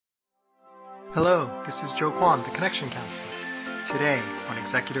Hello, this is Joe Kwan, the Connection Counselor. Today on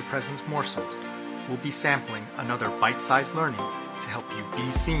Executive Presence Morsels, we'll be sampling another bite-sized learning to help you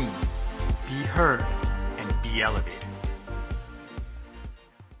be seen, be heard, and be elevated.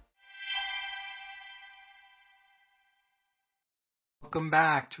 Welcome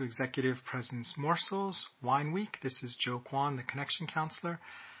back to Executive Presence Morsels, Wine Week. This is Joe Kwan, the Connection Counselor.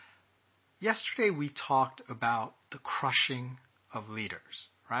 Yesterday we talked about the crushing of leaders,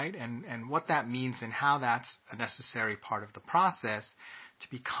 right? And what that means and how that's a necessary part of the process to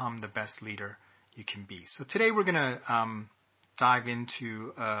become the best leader you can be. So today we're going to dive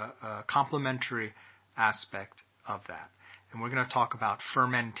into a complementary aspect of that. And we're going to talk about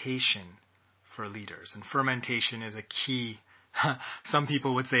fermentation for leaders. And fermentation is a key, some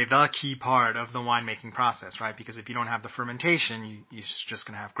people would say the key part of the winemaking process, right? Because if you don't have the fermentation, you're just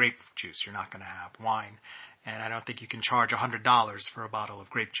going to have grape juice. You're not going to have wine. And I don't think you can charge $100 for a bottle of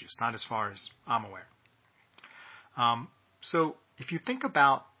grape juice, not as far as I'm aware. So if you think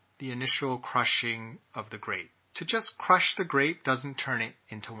about the initial crushing of the grape, to just crush the grape doesn't turn it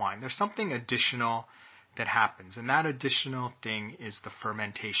into wine. There's something additional that happens, and that additional thing is the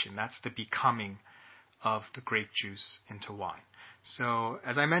fermentation. That's the becoming of the grape juice into wine. So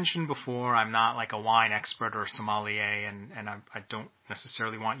as I mentioned before, I'm not like a wine expert or sommelier, and I don't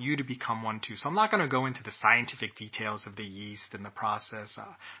necessarily want you to become one too. So I'm not going to go into the scientific details of the yeast and the process.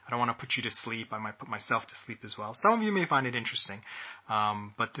 I don't want to put you to sleep. I might put myself to sleep as well. Some of you may find it interesting,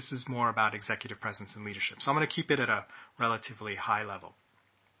 but this is more about executive presence and leadership. So I'm going to keep it at a relatively high level.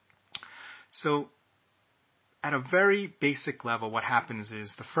 So at a very basic level, what happens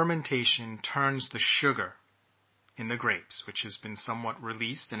is the fermentation turns the sugar in the grapes, which has been somewhat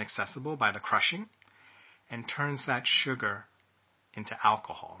released and accessible by the crushing, and turns that sugar into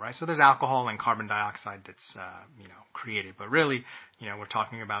alcohol, right? So there's alcohol and carbon dioxide that's, created, but really, we're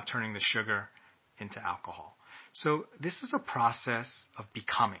talking about turning the sugar into alcohol. So this is a process of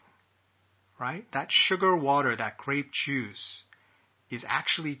becoming, right? That sugar water, that grape juice is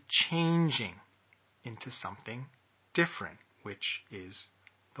actually changing into something different, which is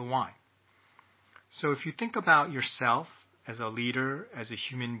the wine. So if you think about yourself as a leader, as a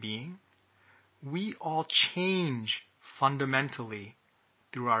human being, we all change fundamentally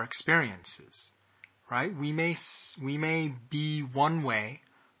through our experiences, right? We may be one way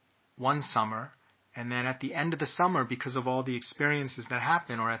one summer, and then at the end of the summer, because of all the experiences that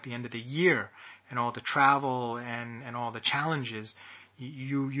happen, or at the end of the year and all the travel and all the challenges,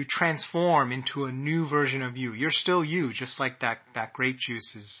 you transform into a new version of you. You're still you, just like that grape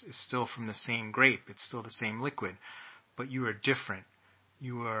juice is still from the same grape. It's still the same liquid, but you are different.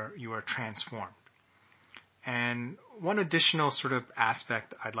 You are transformed. And one additional sort of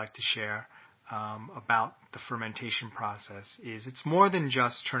aspect I'd like to share about the fermentation process is it's more than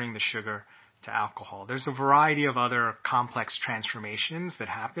just turning the sugar to alcohol. There's a variety of other complex transformations that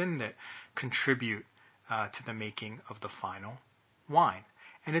happen that contribute to the making of the final wine.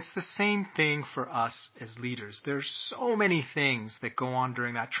 And it's the same thing for us as leaders. There's so many things that go on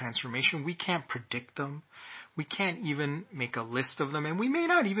during that transformation. We can't predict them. We can't even make a list of them. And we may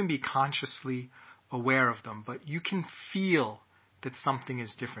not even be consciously aware of them. But you can feel that something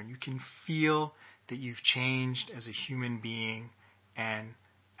is different. You can feel that you've changed as a human being and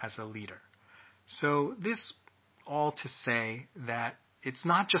as a leader. So this all to say that it's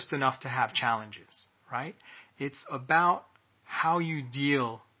not just enough to have challenges, right? It's about how you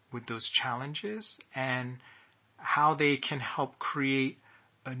deal with those challenges and how they can help create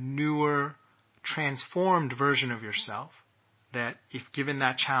a newer, transformed version of yourself that, if given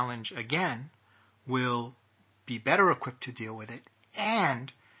that challenge again, will be better equipped to deal with it,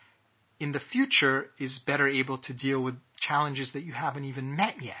 and in the future is better able to deal with challenges that you haven't even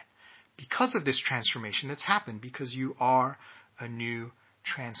met yet because of this transformation that's happened, because you are a new,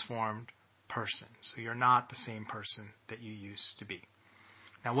 transformed person. So you're not the same person that you used to be.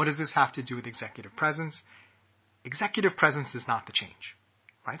 Now, what does this have to do with executive presence? Executive presence is not the change,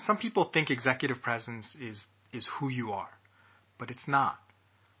 right? Some people think executive presence is who you are, but it's not.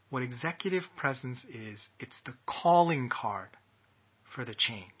 What executive presence is, it's the calling card for the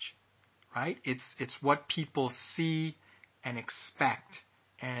change, right? It's what people see and expect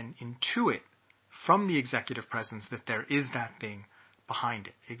and intuit from the executive presence that there is that thing behind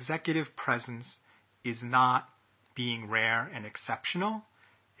it. Executive presence is not being rare and exceptional.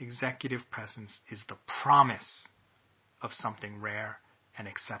 Executive presence is the promise of something rare and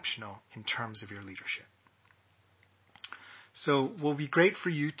exceptional in terms of your leadership. So what will be great for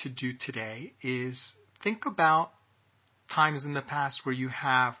you to do today is think about times in the past where you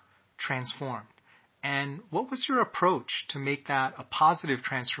have transformed. And what was your approach to make that a positive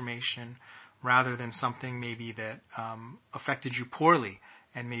transformation rather than something maybe that affected you poorly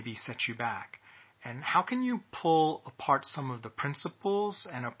and maybe set you back? And how can you pull apart some of the principles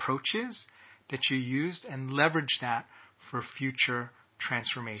and approaches that you used and leverage that for future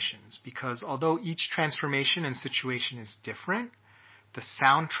transformations? Because although each transformation and situation is different, the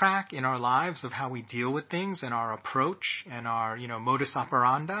soundtrack in our lives of how we deal with things and our approach and our, modus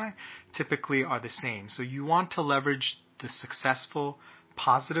operandi typically are the same. So you want to leverage the successful,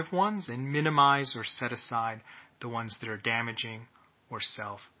 positive ones and minimize or set aside the ones that are damaging or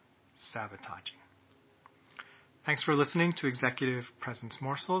self-sabotaging. Thanks for listening to Executive Presence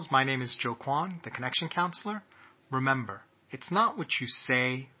Morsels. My name is Joe Kwan, the Connection Counselor. Remember, it's not what you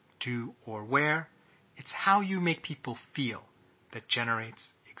say, do, or wear. It's how you make people feel that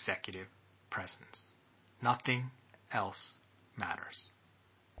generates executive presence. Nothing else matters.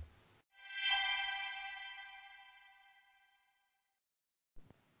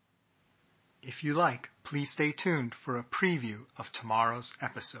 If you like, please stay tuned for a preview of tomorrow's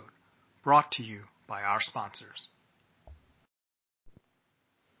episode, brought to you by our sponsors.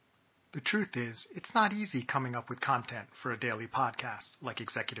 The truth is, it's not easy coming up with content for a daily podcast like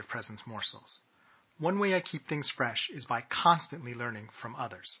Executive Presence Morsels. One way I keep things fresh is by constantly learning from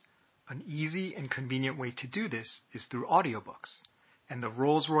others. An easy and convenient way to do this is through audiobooks, and the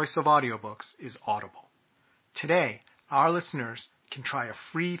Rolls-Royce of audiobooks is Audible. Today, our listeners can try a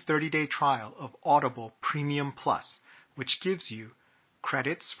free 30-day trial of Audible Premium Plus, which gives you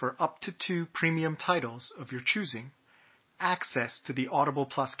credits for up to 2 premium titles of your choosing, access to the Audible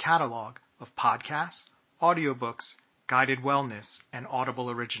Plus catalog of podcasts, audiobooks, guided wellness, and Audible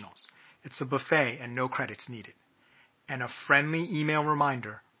originals. It's a buffet and no credits needed. And a friendly email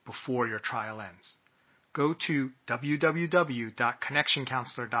reminder before your trial ends. Go to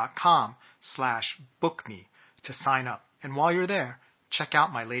www.connectioncounselor.com/bookme to sign up. And while you're there, check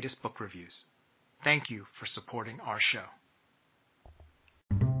out my latest book reviews. Thank you for supporting our show.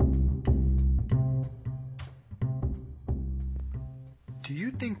 Do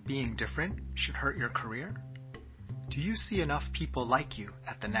you think being different should hurt your career? Do you see enough people like you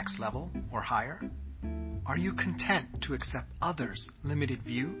at the next level or higher? Are you content to accept others' limited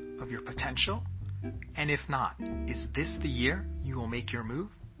view of your potential? And if not, is this the year you will make your move?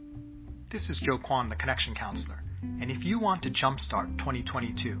 This is Joe Kwan, the Connection Counselor, and if you want to jumpstart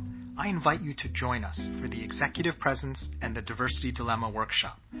 2022, I invite you to join us for the Executive Presence and the Diversity Dilemma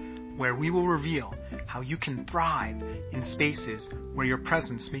workshop, where we will reveal how you can thrive in spaces where your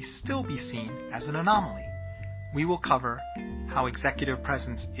presence may still be seen as an anomaly. We will cover how executive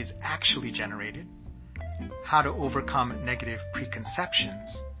presence is actually generated, how to overcome negative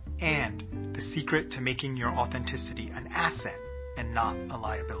preconceptions, and the secret to making your authenticity an asset and not a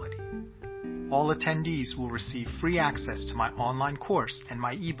liability. All attendees will receive free access to my online course and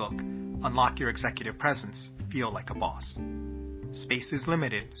my ebook, Unlock Your Executive Presence, Feel Like a Boss. Space is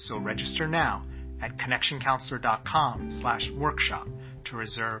limited, so register now at connectioncounselor.com/workshop to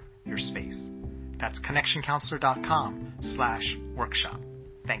reserve your space. That's connectioncounselor.com/workshop.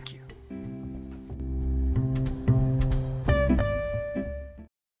 Thank you.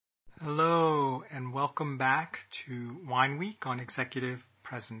 Hello, and welcome back to Wine Week on Executive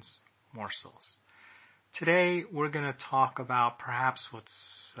Presence Morsels. Today, we're going to talk about perhaps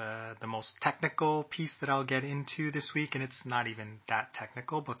what's the most technical piece that I'll get into this week, and it's not even that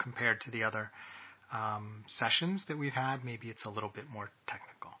technical, but compared to the other sessions that we've had, maybe it's a little bit more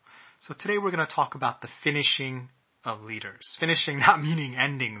technical. So today, we're going to talk about the finishing of leaders. Finishing not meaning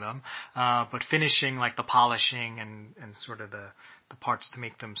ending them, but finishing like the polishing and sort of the parts to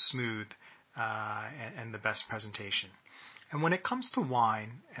make them smooth and the best presentation. And when it comes to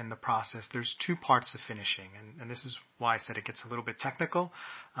wine and the process, there's 2 parts of finishing, and this is why I said it gets a little bit technical.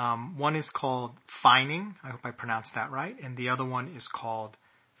 One is called fining, I hope I pronounced that right, and the other one is called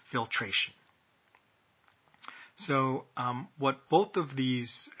filtration. So what both of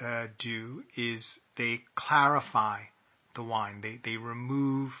these do is they clarify the wine. They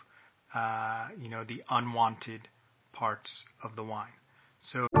remove the unwanted parts of the wine.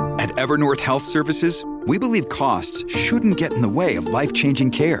 So at Evernorth Health Services, we believe costs shouldn't get in the way of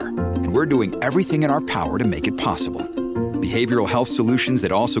life-changing care, and we're doing everything in our power to make it possible. Behavioral health solutions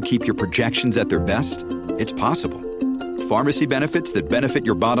that also keep your projections at their best? It's possible. Pharmacy benefits that benefit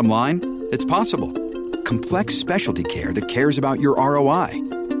your bottom line? It's possible. Complex specialty care that cares about your ROI?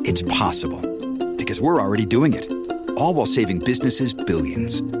 It's possible. Because we're already doing it. All while saving businesses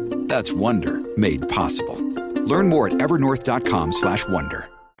billions. That's Wonder made possible. Learn more at evernorth.com/wonder.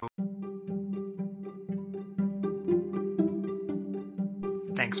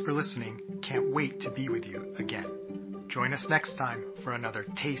 Thanks for listening. Can't wait to be with you again. Join Join us next time for another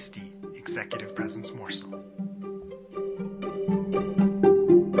tasty Executive Presence morsel.